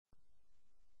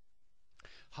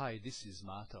Hi, this is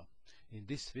Murhau. In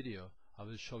this video I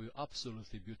will show you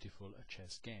absolutely beautiful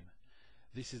chess game.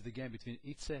 This is the game between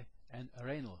Itze and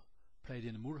Reinle, played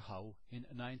in Murhau in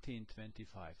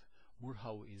 1925.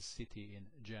 Murhau is city in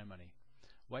Germany.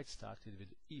 White started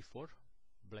with e4,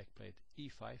 black played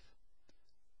e5,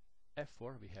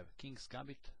 f4, we have king's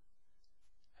gambit,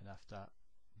 and after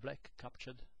black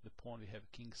captured the pawn we have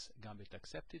king's gambit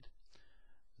accepted,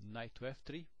 knight to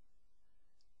f3,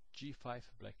 g5,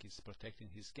 black is protecting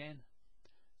his gain,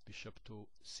 bishop to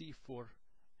c4,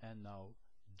 and now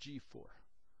g4,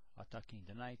 attacking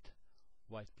the knight.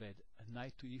 White played a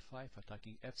knight to e5,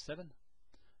 attacking f7.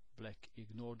 Black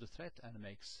ignored the threat and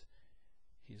makes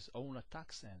his own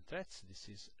attacks and threats. This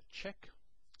is check.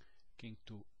 King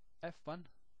to f1,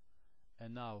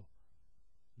 and now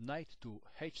knight to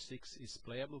h6 is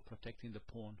playable, protecting the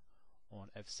pawn on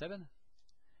f7.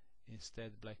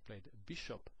 Instead black played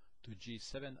bishop to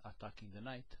g7, attacking the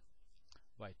knight.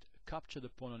 White captured the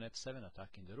pawn on f7,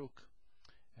 attacking the rook,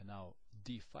 and now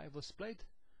d5 was played,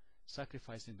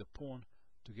 sacrificing the pawn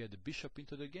to get the bishop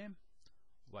into the game.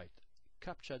 White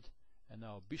captured, and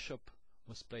now bishop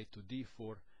was played to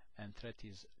d4, and threat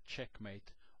is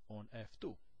checkmate on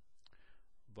f2.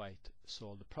 White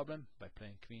solved the problem by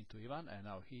playing queen to e1, and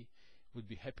now he would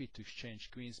be happy to exchange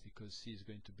queens because he's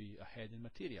going to be ahead in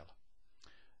material.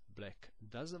 Black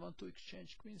doesn't want to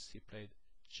exchange queens. He played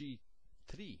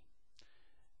g3,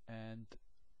 and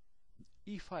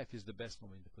e5 is the best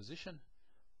move in the position,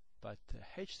 but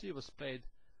h3 was played.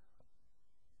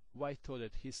 White thought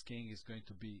that his king is going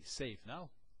to be safe now,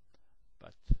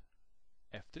 but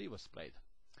f3 was played,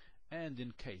 and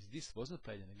in case this wasn't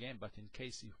played in the game, but in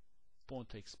case if pawn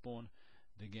takes pawn,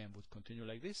 the game would continue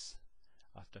like this.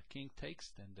 After king takes,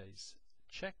 then there is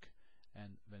check,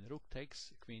 and when rook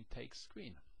takes, queen takes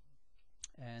queen,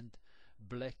 and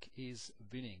black is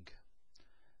winning.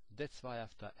 That's why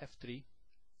after f3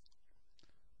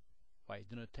 white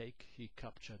didn't take, he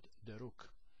captured the rook.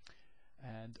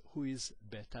 And who is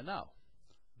better now?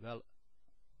 Well,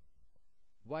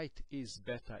 white is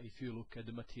better if you look at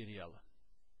the material,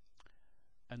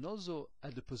 and also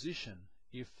at the position.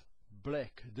 If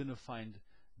black didn't find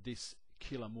this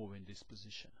killer move in this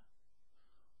position,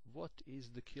 what is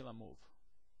the killer move?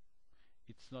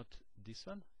 It's not this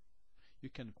one. You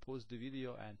can pause the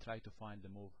video and try to find the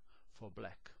move for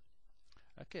black.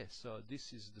 Okay, so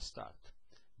this is the start.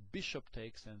 Bishop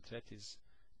takes, and threat is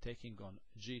taking on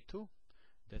g2.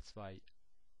 That's why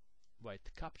white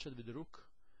captured with the rook.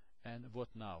 And what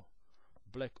now?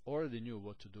 Black already knew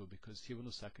what to do because he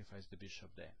wouldn't sacrifice the bishop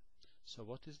there. So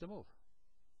what is the move?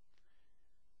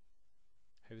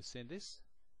 Have you seen this?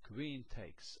 Queen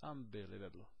takes.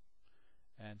 Unbelievable.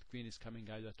 And queen is coming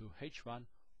either to h1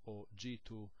 or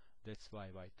g2. That's why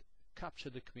white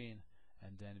captured the queen,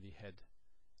 and then we had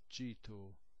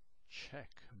g2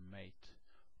 checkmate.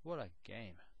 What a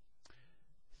game.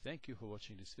 Thank you for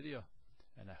watching this video,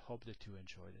 and I hope that you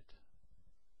enjoyed it.